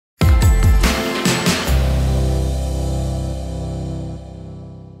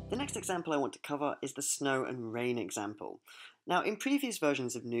next example I want to cover is the Snow and Rain example. Now, in previous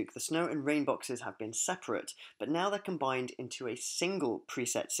versions of Nuke, the Snow and Rain boxes have been separate, but now they're combined into a single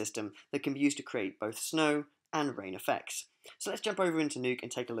preset system that can be used to create both snow and rain effects. So let's jump over into Nuke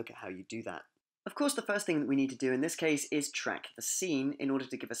and take a look at how you do that. Of course, the first thing that we need to do in this case is track the scene in order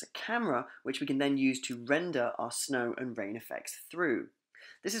to give us a camera which we can then use to render our snow and rain effects through.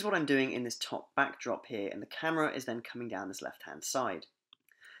 This is what I'm doing in this top backdrop here, and the camera is then coming down this left-hand side.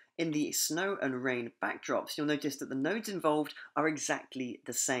 In the snow and rain backdrops, you'll notice that the nodes involved are exactly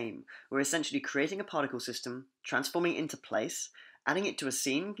the same. We're essentially creating a particle system, transforming it into place, adding it to a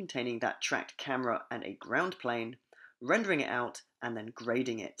scene containing that tracked camera and a ground plane, rendering it out, and then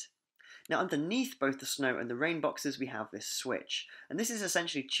grading it. Now underneath both the snow and the rain boxes we have this switch, and this is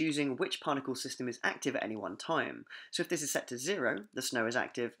essentially choosing which particle system is active at any one time. So if this is set to 0, the snow is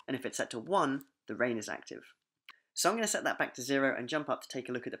active, and if it's set to 1, the rain is active. So I'm going to set that back to 0 and jump up to take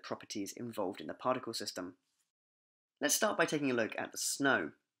a look at the properties involved in the particle system. Let's start by taking a look at the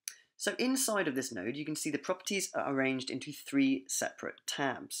snow. So inside of this node you can see the properties are arranged into 3 separate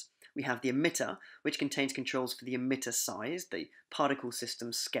tabs. We have the emitter, which contains controls for the emitter size, the particle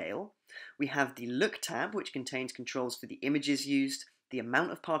system scale. We have the look tab, which contains controls for the images used, the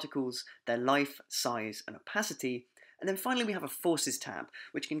amount of particles, their life, size, and opacity. And then finally we have a forces tab,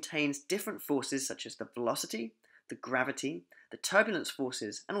 which contains different forces such as the velocity, the gravity, the turbulence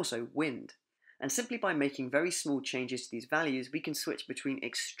forces, and also wind. And simply by making very small changes to these values, we can switch between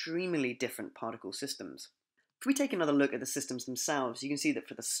extremely different particle systems. If we take another look at the systems themselves, you can see that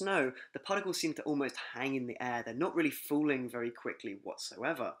for the snow, the particles seem to almost hang in the air. They're not really falling very quickly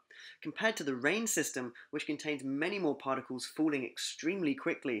whatsoever. Compared to the rain system, which contains many more particles falling extremely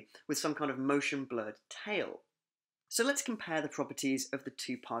quickly with some kind of motion blurred tail. So let's compare the properties of the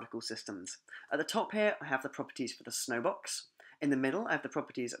two particle systems. At the top here, I have the properties for the snow box. In the middle, I have the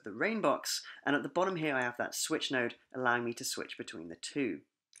properties of the rain box. And at the bottom here, I have that switch node allowing me to switch between the two.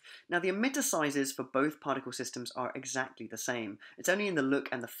 Now the emitter sizes for both particle systems are exactly the same. It's only in the look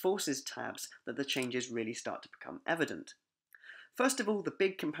and the forces tabs that the changes really start to become evident. First of all, the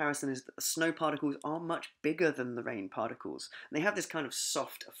big comparison is that the snow particles are much bigger than the rain particles, and they have this kind of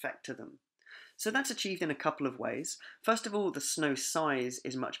soft effect to them. So that's achieved in a couple of ways. First of all, the snow size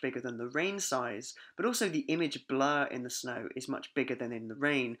is much bigger than the rain size, but also the image blur in the snow is much bigger than in the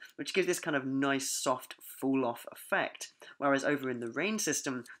rain, which gives this kind of nice soft fall-off effect. Whereas over in the rain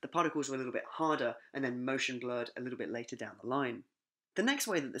system, the particles are a little bit harder and then motion blurred a little bit later down the line. The next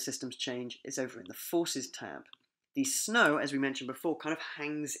way that the systems change is over in the forces tab. The snow, as we mentioned before, kind of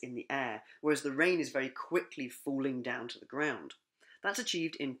hangs in the air, whereas the rain is very quickly falling down to the ground. That's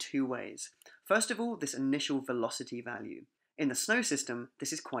achieved in 2 ways. First of all, this initial velocity value. In the snow system,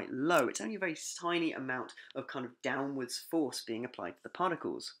 this is quite low. It's only a very tiny amount of kind of downwards force being applied to the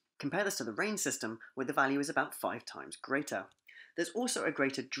particles. Compare this to the rain system, where the value is about 5 times greater. There's also a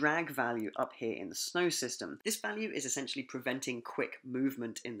greater drag value up here in the snow system. This value is essentially preventing quick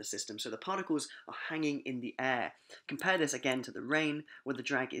movement in the system, so the particles are hanging in the air. Compare this again to the rain, where the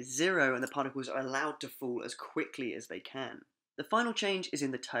drag is 0 and the particles are allowed to fall as quickly as they can. The final change is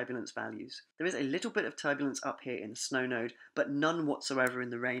in the turbulence values. There is a little bit of turbulence up here in the snow node, but none whatsoever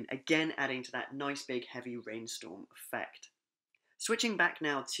in the rain, again adding to that nice big heavy rainstorm effect. Switching back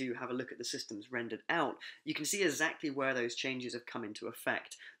now to have a look at the systems rendered out, you can see exactly where those changes have come into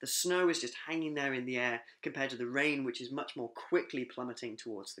effect. The snow is just hanging there in the air compared to the rain, which is much more quickly plummeting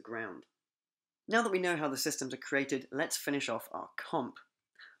towards the ground. Now that we know how the systems are created, let's finish off our comp.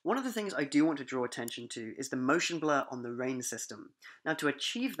 One of the things I do want to draw attention to is the motion blur on the rain system. Now to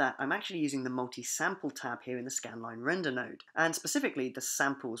achieve that, I'm actually using the multi-sample tab here in the scanline render node, and specifically the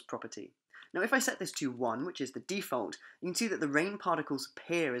samples property. Now if I set this to 1, which is the default, you can see that the rain particles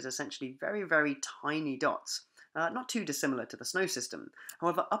appear as essentially very, very tiny dots. Not too dissimilar to the snow system.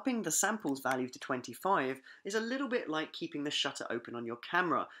 However, upping the samples value to 25 is a little bit like keeping the shutter open on your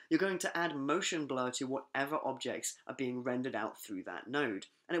camera. You're going to add motion blur to whatever objects are being rendered out through that node.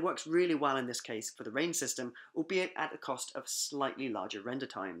 And it works really well in this case for the rain system, albeit at a cost of slightly larger render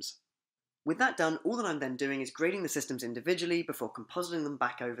times. With that done, all that I'm then doing is grading the systems individually before compositing them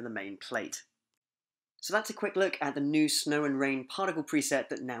back over the main plate. So that's a quick look at the new Snow and Rain particle preset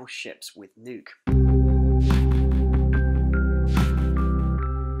that now ships with Nuke.